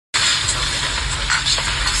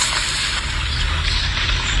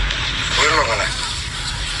Hola.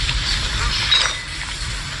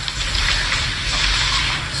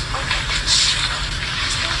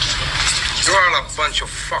 You're all a bunch of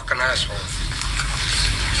fucking assholes.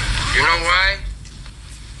 You know why?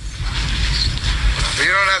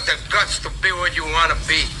 You don't have the guts to be what you want to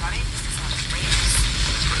be.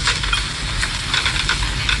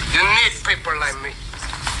 You need people like me.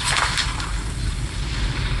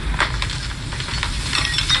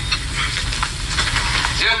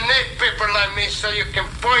 You need people like me so you can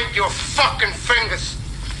point your fucking fingers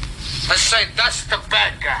and say, that's the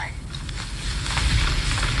bad guy.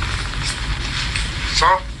 So,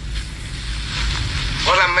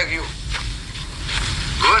 what I make you?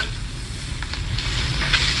 Good?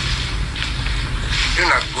 You're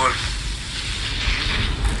not good.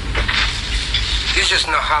 You just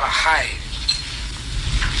know how to hide.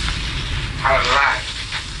 How to lie.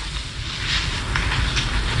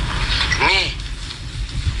 Me,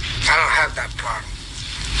 I don't have that problem.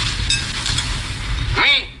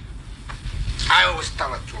 Me, I always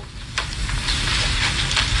tell the truth.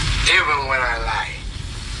 Even when I lie.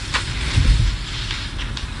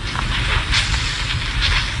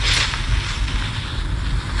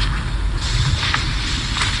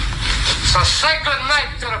 So say good night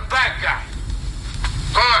to the bad guy.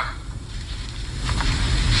 Come on.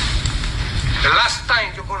 The last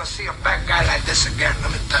time you're gonna see a bad guy like this again,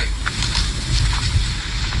 let me tell you.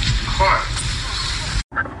 Come on.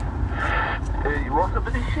 Hey, you want some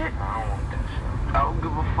of this shit? I don't want that shit. I don't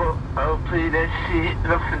give a fuck. I don't play that shit.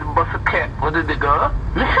 And I'm finna bust a cap. What did they go?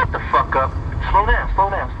 Man, shut the fuck up. Slow down, slow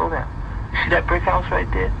down, slow down. You see that brick house right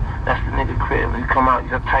there? That's the nigga crib. When you come out, you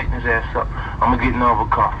gotta tighten his ass up. I'm gonna get in over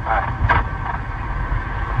car. Alright.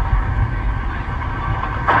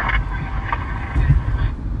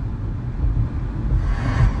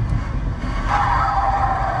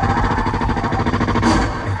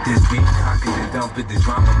 The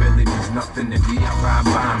drama really means nothing to me. I ride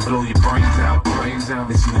by and blow your brains out.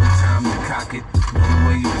 There's no time to cock it. No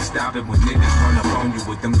way you can stop it when niggas run up on you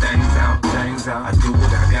with them things out. I do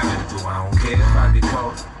what I gotta do. I don't care if I get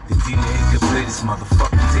caught. The DA could play this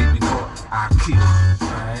motherfucker, take me court. I kill.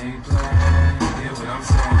 I ain't playing. Hear what I'm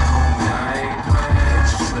saying, homie? I ain't playing.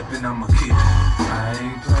 Catch you slipping, I'ma kill. I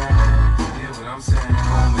ain't playing. Hear what I'm saying,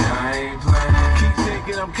 homie? I ain't playing. Keep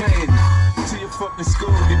thinking I'm candy. Till your fucking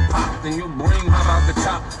skull get popped and your brain hop out the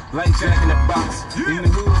top like Jack in the Box. In the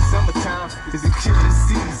hood, summertime is a killing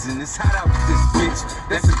season. It's hot out with this bitch.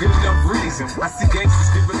 That's a good enough reason. I see gangsters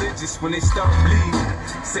get religious when they start bleeding.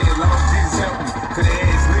 Say Lord Jesus help me, cause their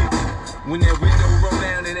ass leaking. When that window roll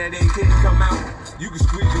down and that AK come out, you can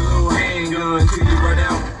squeeze a little handgun till you run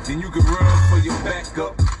out. Then you can run for your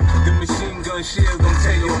backup. The machine gun shell gon'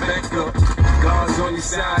 tear your back up. Guards on your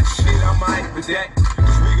side, shit, I'm hype with that.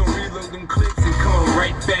 We gon' reload them clips and come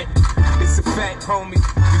right back. It's a fact, homie.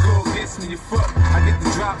 You go against me, you fuck. I get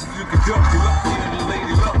the drop, you can duck. You lucky and the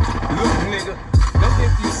lady luck. Look, nigga, don't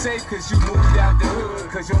think you safe cause you moved out the hood.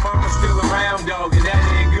 Cause your mama's still around, dog, and that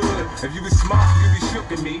ain't good. If you was smart, you be shook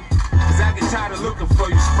at me. Cause I get tired of looking for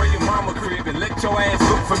you. Spray your mama crib and let your ass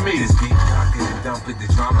look for me. This beat, cock it and dump it. The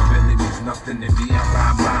drama really means nothing to me. I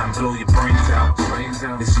ride by and blow your brains out.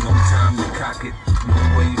 There's no time to cock it. No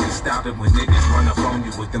way you can stop it when niggas run up on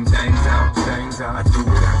you with them things out. I do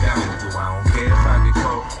what I gotta do. I don't care if I get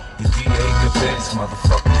caught. The DA could play this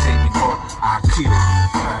motherfucker, take me court. I kill.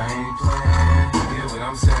 I ain't playing. Hear what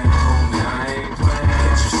I'm saying, homie? I ain't playing.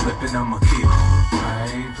 Catch you slipping, I'ma kill. I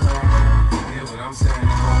ain't playing. Hear what I'm saying,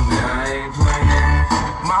 homie? I ain't playing.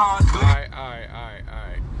 My heart bleed.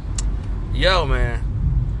 Alright. Yo, man.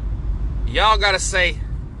 Y'all gotta say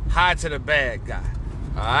hi to the bad guy.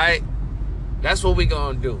 Alright? That's what we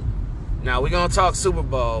gonna do. Now, we gonna talk Super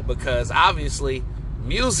Bowl because obviously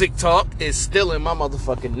music talk is still in my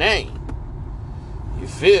motherfucking name. You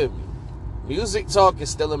feel me? Music talk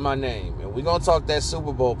is still in my name. And we gonna talk that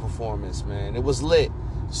Super Bowl performance, man. It was lit.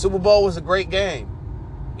 Super Bowl was a great game.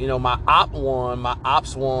 You know, my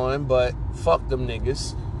ops won, but fuck them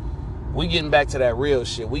niggas. We getting back to that real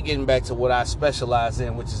shit. We getting back to what I specialize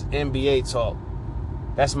in, which is NBA talk.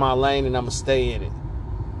 That's my lane and I'ma stay in it.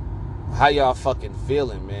 How y'all fucking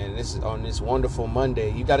feeling, man? This is on this wonderful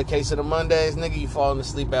Monday. You got a case of the Mondays, nigga? You falling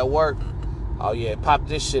asleep at work? Oh yeah, pop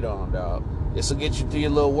this shit on, dog. This'll get you through your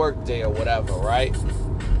little work day or whatever, right?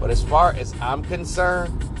 But as far as I'm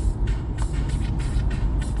concerned,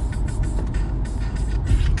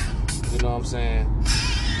 you know what I'm saying?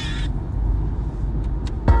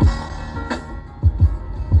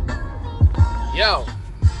 Yo,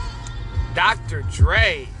 Dr.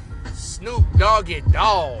 Dre, Snoop Doggy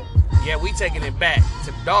Dogg. Yeah, we taking it back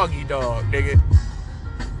to Doggy Dogg, nigga.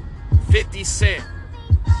 50 Cent,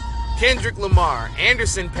 Kendrick Lamar,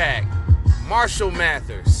 Anderson .Paak, Marshall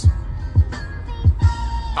Mathers.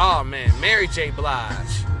 Oh man, Mary J.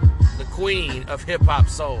 Blige, the queen of hip hop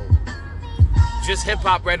soul. Just hip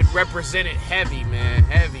hop represented heavy, man,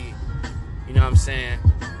 heavy. You know what I'm saying?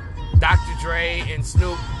 Dr. Dre and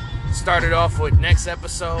Snoop started off with Next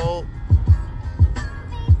Episode.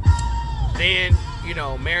 Then, you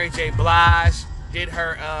know, Mary J. Blige did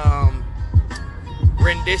her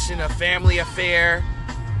rendition of Family Affair.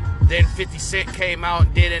 Then 50 Cent came out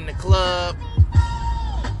and did In the Club.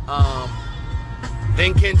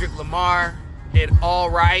 Then Kendrick Lamar did All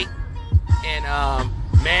Right and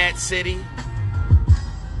Mad City.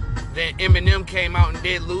 Then Eminem came out and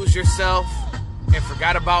did Lose Yourself and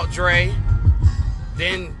forgot about Dre.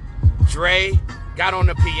 Then Dre got on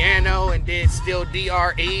the piano and did Still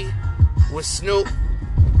D.R.E. with Snoop.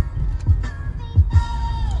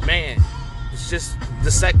 Man, it's just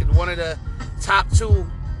one of the top 2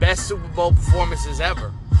 best Super Bowl performances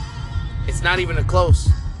ever. It's not even close.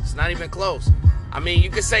 It's not even close. I mean, you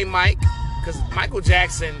could say Mike, because Michael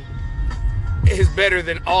Jackson is better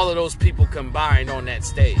than all of those people combined on that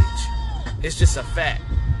stage. It's just a fact.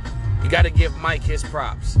 You got to give Mike his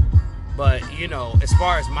props. But, you know, as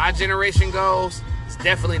far as my generation goes, it's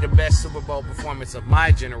definitely the best Super Bowl performance of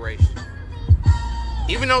my generation.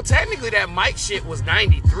 Even though technically that Mike shit was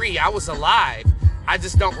 93, I was alive. I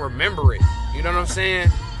just don't remember it. You know what I'm saying?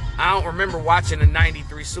 I don't remember watching the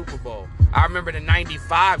 93 Super Bowl. I remember the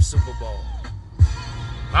 95 Super Bowl.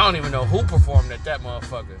 I don't even know who performed at that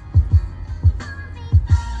motherfucker.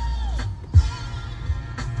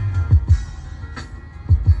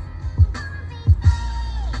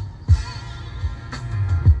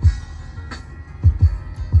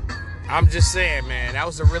 I'm just saying, man, that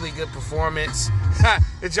was a really good performance.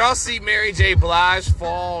 Did y'all see Mary J. Blige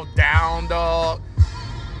fall down, dog?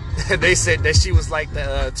 They said that she was like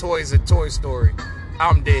the toys in Toy Story.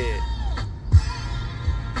 I'm dead.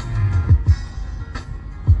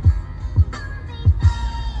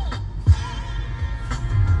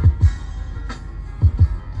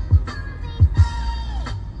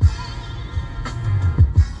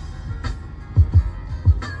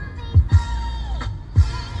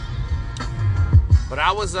 But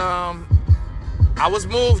I was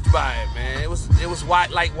moved by it, man. It was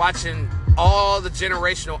like watching all the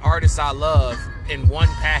generational artists I love in one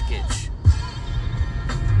package.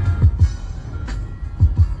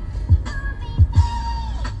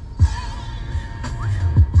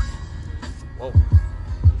 Whoa.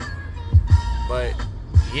 But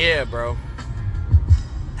yeah, bro.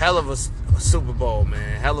 Hell of a Super Bowl,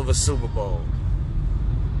 man. Hell of a Super Bowl.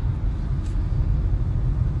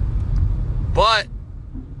 But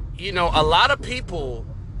you know, a lot of people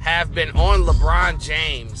have been on LeBron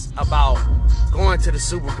James about going to the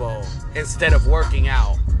Super Bowl instead of working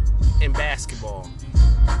out in basketball.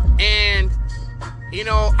 And, you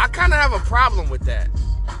know, I kind of have a problem with that.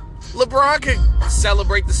 LeBron could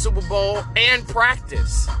celebrate the Super Bowl and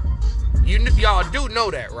practice. Y'all do know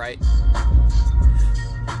that, right?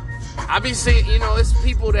 I be seeing, you know, it's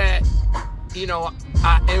people that, you know,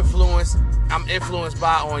 I'm influenced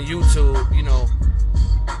by on YouTube, you know,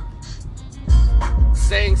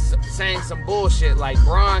 saying some bullshit like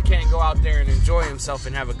Bron can't go out there and enjoy himself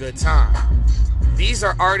and have a good time. These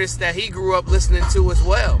are artists that he grew up listening to as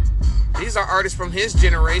well. These are artists from his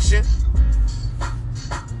generation.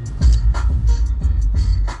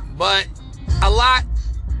 But a lot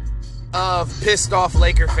of pissed off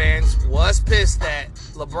Laker fans was pissed that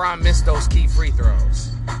LeBron missed those key free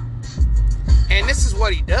throws. And this is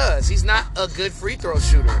what he does. He's not a good free throw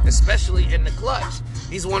shooter, especially in the clutch.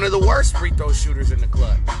 He's one of the worst free throw shooters in the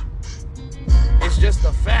clutch. It's just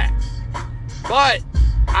a fact. But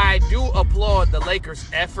I do applaud the Lakers'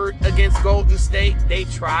 effort against Golden State. They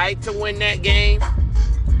tried to win that game.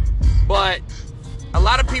 But a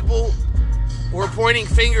lot of people were pointing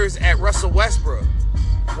fingers at Russell Westbrook,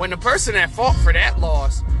 when the person at fault for that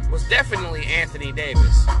loss was definitely Anthony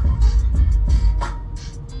Davis.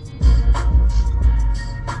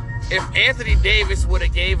 If Anthony Davis would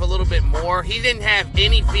have gave a little bit more, he didn't have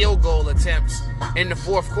any field goal attempts in the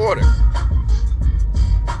fourth quarter.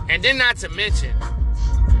 And then not to mention,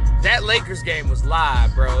 that Lakers game was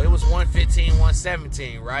live, bro. It was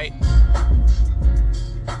 115-117, right?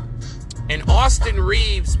 And Austin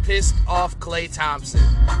Reeves pissed off Klay Thompson.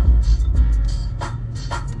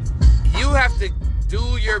 You have to do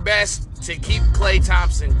your best to keep Klay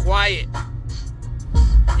Thompson quiet.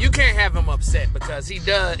 You can't have him upset because he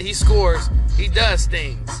does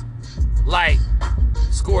things like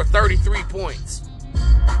score 33 points.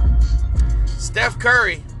 Steph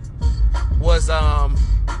Curry was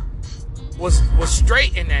was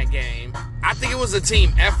straight in that game. I think it was a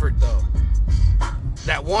team effort though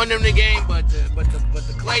that won them the game, but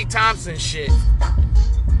the Klay Thompson shit,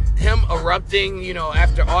 him erupting, you know,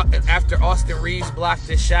 after Austin Reeves blocked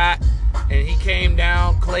his shot and he came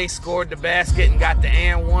down, Klay scored the basket and got the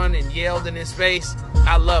and one and yelled in his face.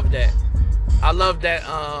 I love that. I love that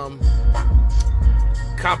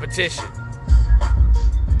competition.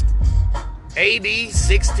 AD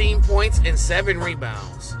 16 points and 7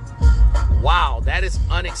 rebounds. Wow, that is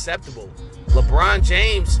unacceptable. LeBron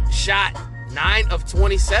James shot 9 of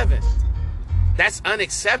 27. That's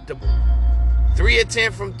unacceptable. 3 of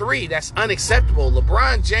 10 from 3. That's unacceptable.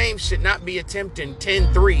 LeBron James should not be attempting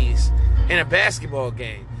 10 threes in a basketball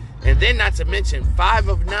game. And then not to mention 5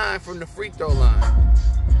 of 9 from the free throw line.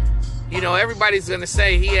 You know, everybody's going to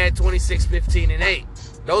say he had 26, 15, and 8.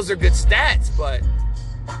 Those are good stats, but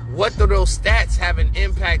what do those stats have an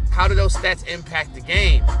impact? How do those stats impact the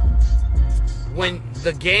game when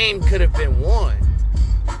the game could have been won?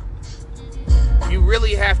 You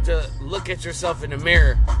really have to look at yourself in the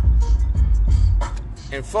mirror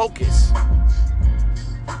and focus.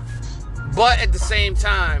 But at the same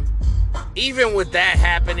time, even with that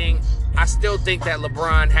happening, I still think that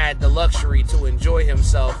LeBron had the luxury to enjoy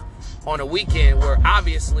himself on a weekend where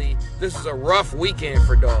obviously this was a rough weekend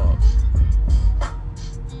for Dog.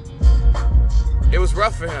 It was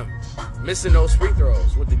rough for him, missing those free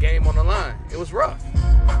throws with the game on the line. It was rough.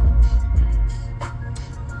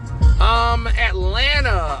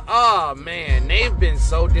 Atlanta, oh man, they've been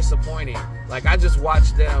so disappointing. Like, I just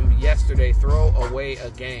watched them yesterday throw away a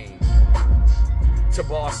game to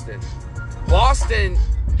Boston. Boston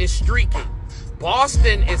is streaking.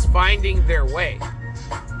 Boston is finding their way.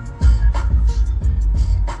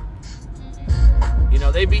 You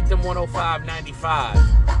know, they beat them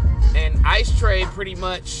 105-95. And Ice Tray pretty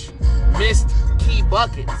much missed key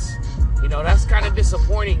buckets. You know, that's kind of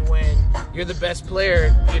disappointing when you're the best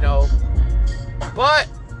player, you know. But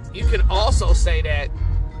you can also say that,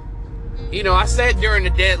 you know, I said during the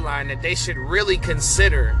deadline that they should really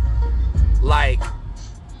consider, like,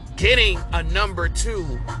 getting a number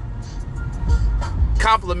 2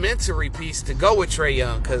 complimentary piece to go with Trae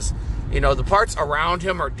Young. Because, you know, the parts around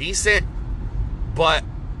him are decent. But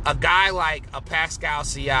a guy like a Pascal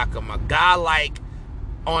Siakam, a guy like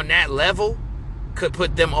on that level, could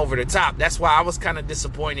put them over the top. That's why I was kind of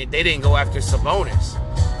disappointed they didn't go after Sabonis.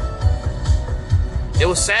 It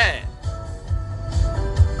was sad.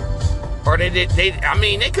 Or they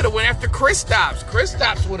could have went after Kristaps.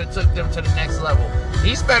 Kristaps would have took them to the next level.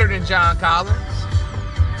 He's better than John Collins.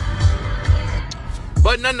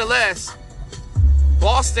 But nonetheless,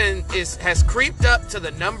 Boston has creeped up to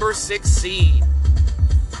the number 6 seed.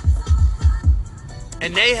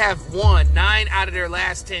 And they have won 9 out of their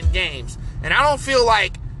last 10 games. And I don't feel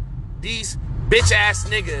like these bitch-ass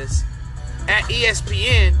niggas at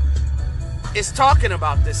ESPN is talking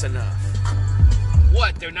about this enough.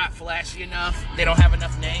 What, they're not flashy enough? They don't have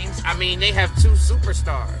enough names? I mean, they have 2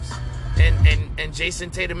 superstars. And Jason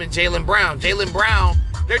Tatum and Jaylen Brown. Jaylen Brown,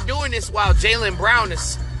 they're doing this while Jaylen Brown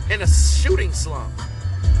is in a shooting slump.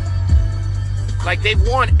 Like, they've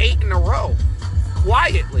won 8 in a row.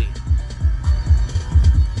 Quietly.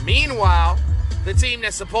 Meanwhile, the team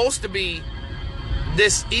that's supposed to be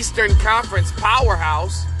this Eastern Conference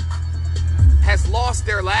powerhouse has lost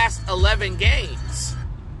their last 11 games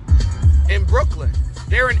in Brooklyn.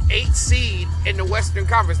 They're an 8th seed in the Western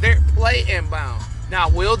Conference. They're play-in bound. Now,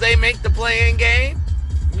 will they make the play-in game?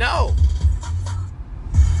 No.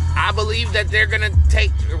 I believe that they're going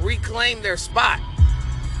to reclaim their spot.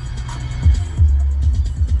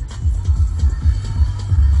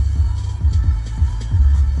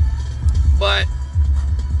 But,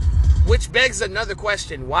 which begs another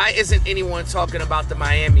question. Why isn't anyone talking about the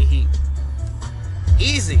Miami Heat?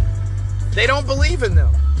 Easy. They don't believe in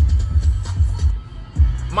them.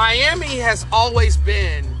 Miami has always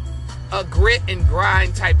been a grit and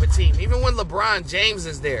grind type of team. Even when LeBron James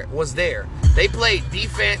was there. They played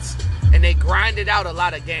defense and they grinded out a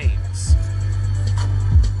lot of games.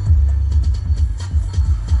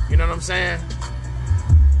 You know what I'm saying?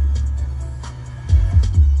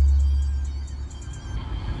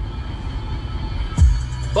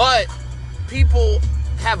 But people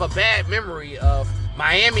have a bad memory of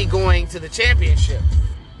Miami going to the championship.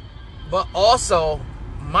 But also,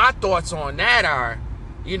 my thoughts on that are,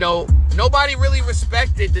 you know, nobody really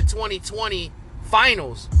respected the 2020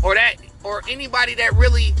 finals or anybody that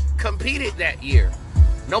really competed that year.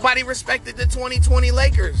 Nobody respected the 2020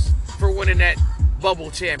 Lakers for winning that bubble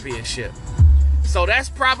championship. So that's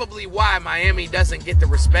probably why Miami doesn't get the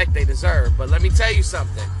respect they deserve. But let me tell you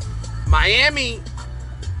something. Miami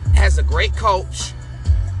has a great coach.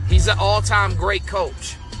 He's an all-time great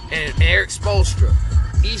coach. And Eric Spoelstra.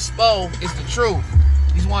 East Spo is the truth.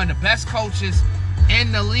 He's one of the best coaches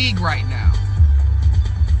in the league right now.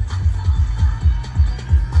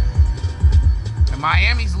 And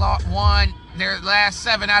Miami's won their last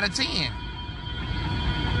 7 out of 10.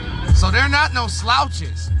 So they're not no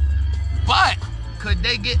slouches. But could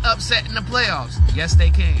they get upset in the playoffs? Yes, they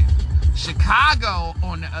can. Chicago,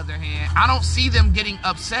 on the other hand, I don't see them getting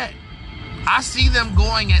upset. I see them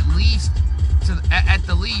going at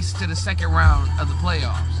the least to the second round of the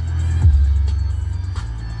playoffs.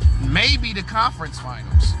 Maybe the conference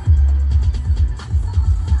finals.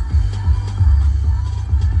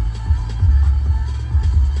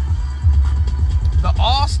 The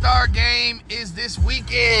All-Star game is this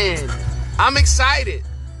weekend. I'm excited.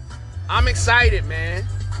 I'm excited, man.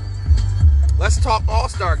 Let's talk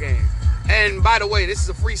All-Star game. And by the way, this is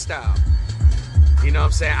a freestyle. You know what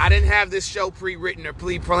I'm saying? I didn't have this show pre-written or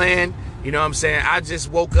pre-planned. You know what I'm saying? I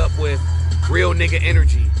just woke up with real nigga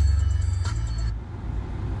energy.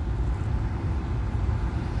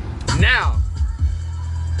 Now,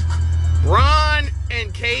 Bron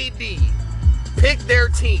and KD picked their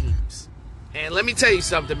teams. And let me tell you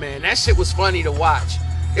something, man. That shit was funny to watch.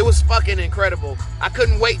 It was fucking incredible. I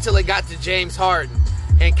couldn't wait till it got to James Harden.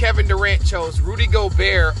 And Kevin Durant chose Rudy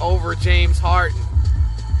Gobert over James Harden.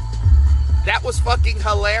 That was fucking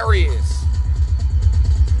hilarious.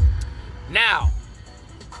 Now,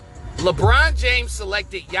 LeBron James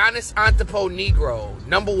selected Giannis Antetokounmpo,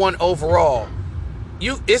 #1 overall.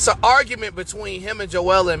 It's an argument between him and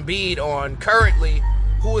Joel Embiid on currently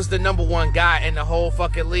who is the #1 guy in the whole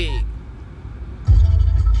fucking league.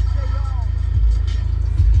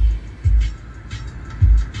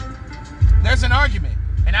 There's an argument.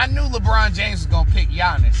 And I knew LeBron James was going to pick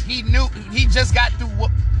Giannis.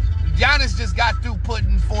 Giannis just got through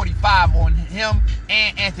putting 45 on him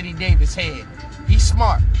and Anthony Davis' head. He's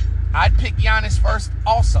smart. I'd pick Giannis first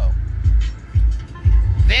also.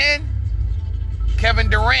 Then, Kevin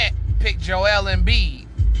Durant picked Joel Embiid.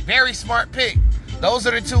 Very smart pick. Those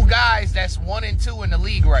are the two guys that's 1 and 2 in the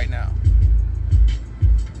league right now.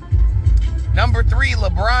 #3,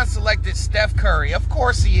 LeBron selected Steph Curry. Of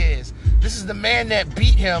course he is. This is the man that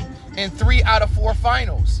beat him in 3 out of 4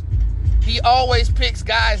 finals. He always picks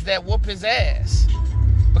guys that whoop his ass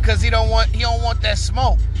because he don't want that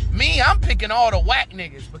smoke. Me, I'm picking all the whack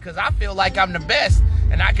niggas because I feel like I'm the best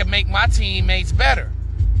and I can make my teammates better.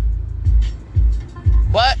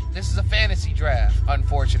 But this is a fantasy draft,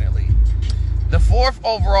 unfortunately. The 4th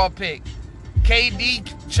overall pick, KD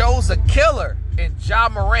chose a killer in Ja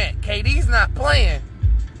Morant. KD's not playing.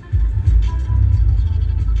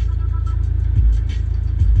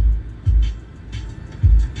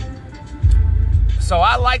 So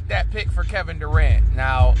I like that pick for Kevin Durant.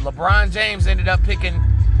 Now, LeBron James ended up picking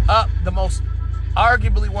up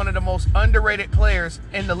arguably one of the most underrated players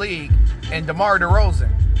in the league, and DeMar DeRozan.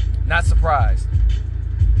 Not surprised.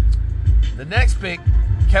 The next pick,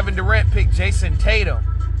 Kevin Durant picked Jason Tatum.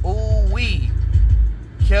 Ooh-wee.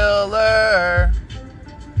 Killer.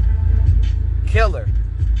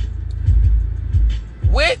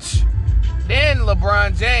 Which, then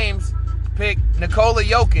LeBron James picked Nikola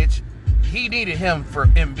Jokic. He needed him for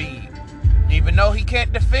Embiid. Even though he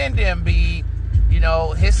can't defend Embiid,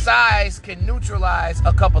 his size can neutralize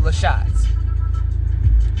a couple of shots.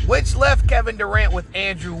 Which left Kevin Durant with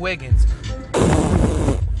Andrew Wiggins.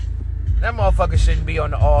 That motherfucker shouldn't be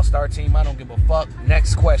on the All-Star team. I don't give a fuck.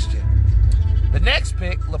 Next question. The next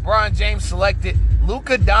pick, LeBron James selected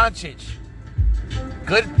Luka Doncic.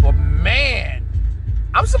 Man.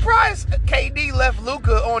 I'm surprised KD left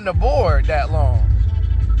Luka on the board that long.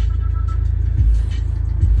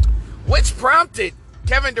 Which prompted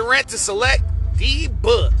Kevin Durant to select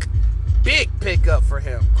D-Book. Big pickup for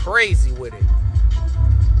him. Crazy with it.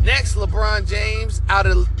 Next, LeBron James, out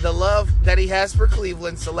of the love that he has for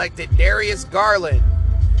Cleveland, selected Darius Garland,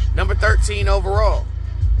 #13 overall.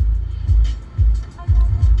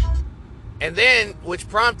 And then, which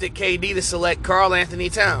prompted KD to select Karl Anthony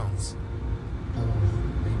Towns.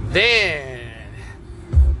 Then,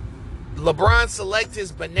 LeBron selected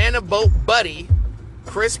his banana boat buddy,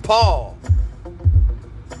 Chris Paul.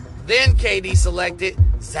 Then KD selected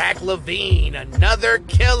Zach LaVine, another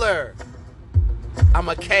killer. I'm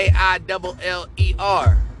a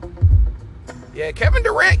K-I-double-L-E-R. Yeah, Kevin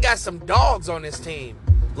Durant got some dogs on his team.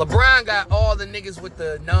 LeBron got all the niggas with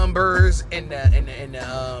the numbers and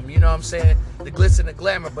the you know what I'm saying, the glitz and the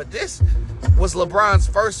glamour. But this was LeBron's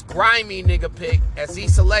first grimy nigga pick as he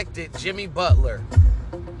selected Jimmy Butler.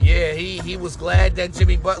 Yeah, he was glad that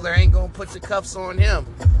Jimmy Butler ain't gonna put the cuffs on him.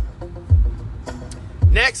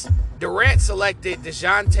 Next, Durant selected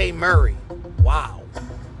DeJounte Murray. Wow.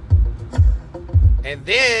 And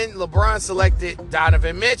then LeBron selected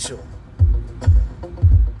Donovan Mitchell.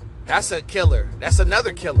 That's a killer. That's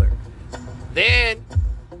another killer. Then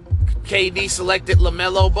KD selected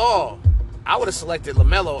LaMelo Ball. I would have selected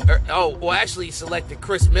LaMelo. Actually selected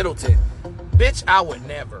Chris Middleton. Bitch, I would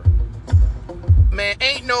never. Man,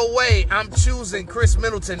 ain't no way I'm choosing Chris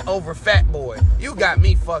Middleton over Fat Boy. You got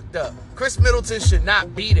me fucked up. Chris Middleton should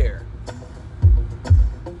not be there.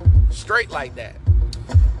 Straight like that.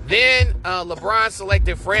 Then LeBron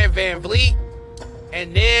selected Fred VanVleet.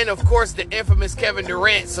 And then, of course, the infamous Kevin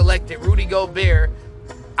Durant selected Rudy Gobert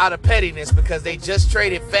out of pettiness because they just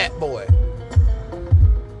traded Fat Boy.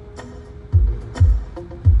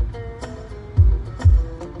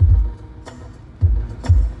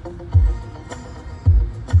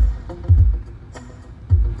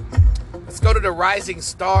 Let's go to the Rising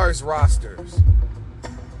Stars rosters.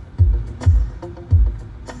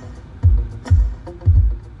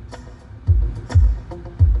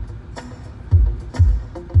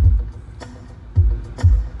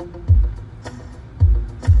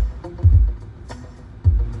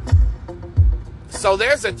 So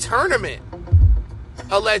there's a tournament,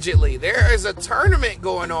 allegedly. There is a tournament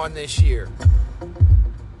going on this year.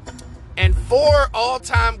 And 4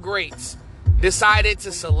 all-time greats decided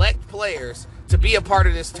to select players to be a part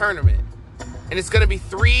of this tournament. And it's going to be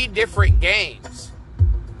 3 different games.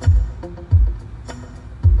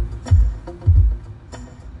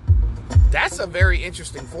 That's a very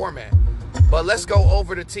interesting format. But let's go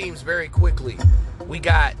over the teams very quickly. We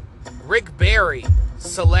got Rick Barry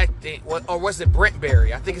selecting, or was it Brent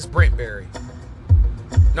Barry? I think it's Brent Barry.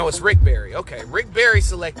 No, it's Rick Barry. Okay, Rick Barry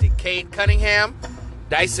selected Cade Cunningham,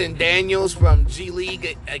 Dyson Daniels from G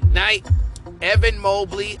League Ignite, Evan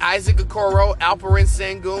Mobley, Isaac Okoro, Alperen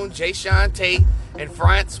Sengun, Jayshawn Tate, and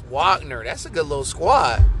Franz Wagner. That's a good little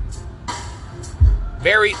squad.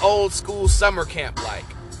 Very old school summer camp like.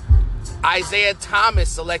 Isaiah Thomas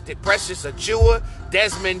selected Precious Achua,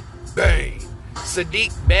 Desmond Bain,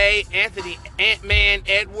 Sadiq Bey, Anthony Ant-Man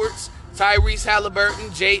Edwards, Tyrese Halliburton,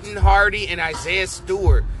 Jaden Hardy, and Isaiah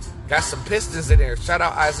Stewart. Got some Pistons in there. Shout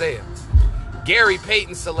out Isaiah. Gary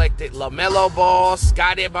Payton selected LaMelo Ball,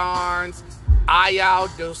 Scotty Barnes, Ayo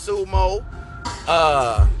Dosunmu,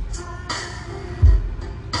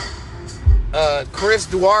 Chris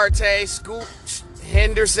Duarte, Scoot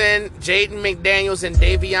Henderson, Jaden McDaniels, and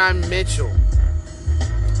Davion Mitchell.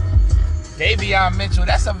 Davion Mitchell,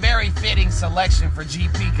 that's a very fitting selection for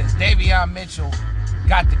GP because Davion Mitchell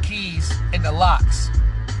got the keys and the locks.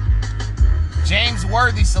 James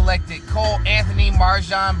Worthy selected Cole Anthony,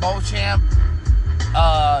 Marjon Beauchamp,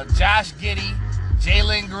 Josh Giddey,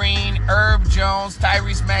 Jalen Green, Herb Jones,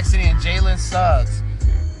 Tyrese Maxey, and Jalen Suggs.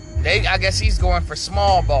 I guess he's going for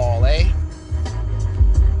small ball, eh?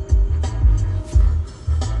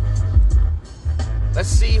 Let's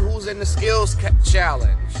see who's in the skills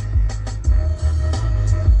challenge.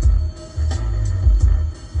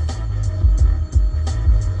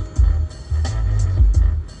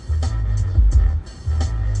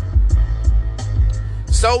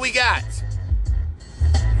 So we got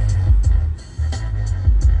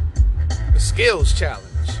the skills challenge.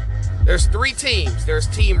 There's 3 teams. There's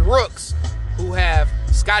Team Rooks, who have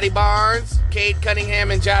Scotty Barnes, Cade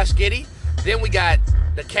Cunningham, and Josh Giddey. Then we got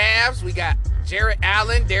the Cavs. We got Jarrett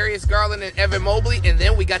Allen, Darius Garland, and Evan Mobley. And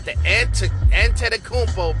then we got the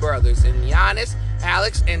Antetokounmpo brothers, and Giannis,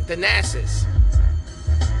 Alex, and Thanasis.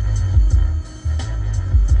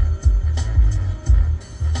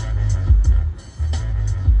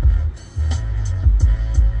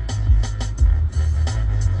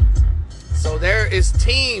 So there is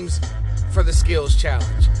teams for the skills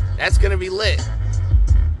challenge. That's going to be lit.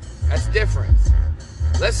 That's different.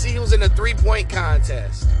 Let's see who's in the 3-point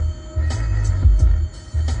contest.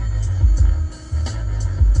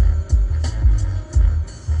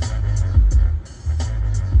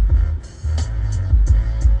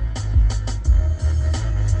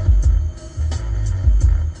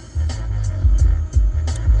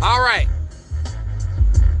 All right.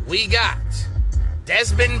 We got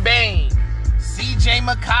Desmond Bain, CJ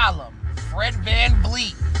McCollum, Fred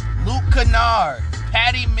VanVleet, Luke Kennard,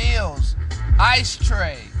 Patty Mills, Ice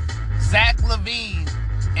Tray, Zach LaVine,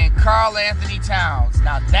 and Karl Anthony Towns.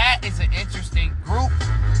 Now that is an interesting group.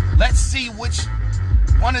 Let's see which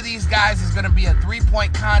one of these guys is going to be a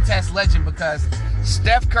 3-point contest legend because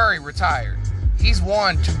Steph Curry retired. He's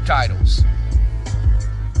won 2 titles.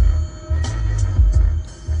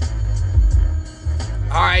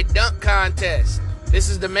 All right, dunk contest. This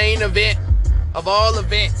is the main event of all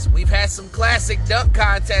events. We've had some classic dunk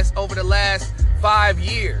contests over the last 5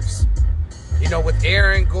 years. You know, with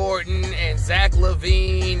Aaron Gordon and Zach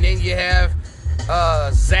LaVine, then you have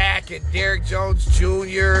Zach and Derrick Jones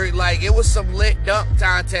Jr. Like, it was some lit dunk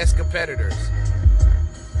contest competitors.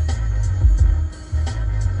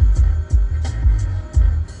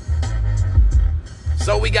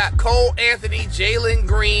 So we got Cole Anthony, Jalen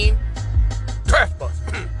Green, Draft Bus,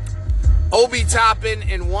 Obi Toppin,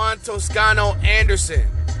 and Juan Toscano Anderson.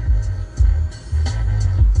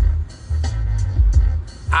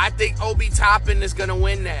 I think Obi Toppin is going to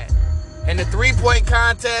win that. And the three-point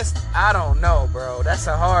contest, I don't know, bro. That's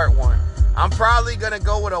a hard one. I'm probably going to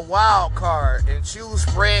go with a wild card and choose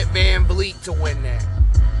Fred VanVleet to win that.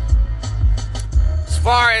 As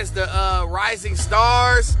far as the Rising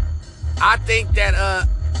Stars, I think that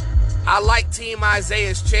I like Team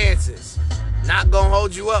Isaiah's chances. Not going to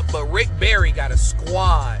hold you up, but Rick Barry got a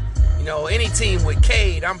squad. You know, any team with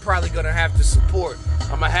Cade, I'm probably going to have to support.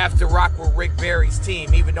 I'm going to have to rock with Rick Barry's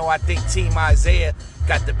team, even though I think Team Isaiah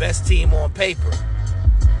got the best team on paper.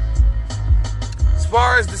 As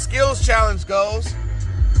far as the skills challenge goes,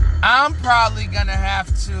 I'm probably going to have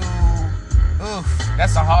to... Oof,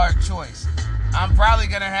 that's a hard choice. I'm probably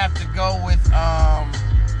going to have to go with...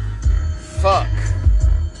 Fuck.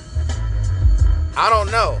 I don't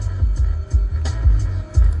know.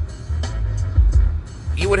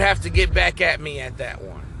 You would have to get back at me at that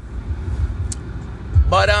one.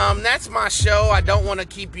 But that's my show. I don't want to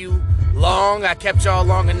keep you long. I kept y'all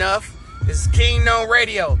long enough. This is Kingknown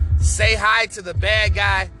Radio. Say hi to the bad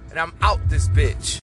guy, and I'm out this bitch.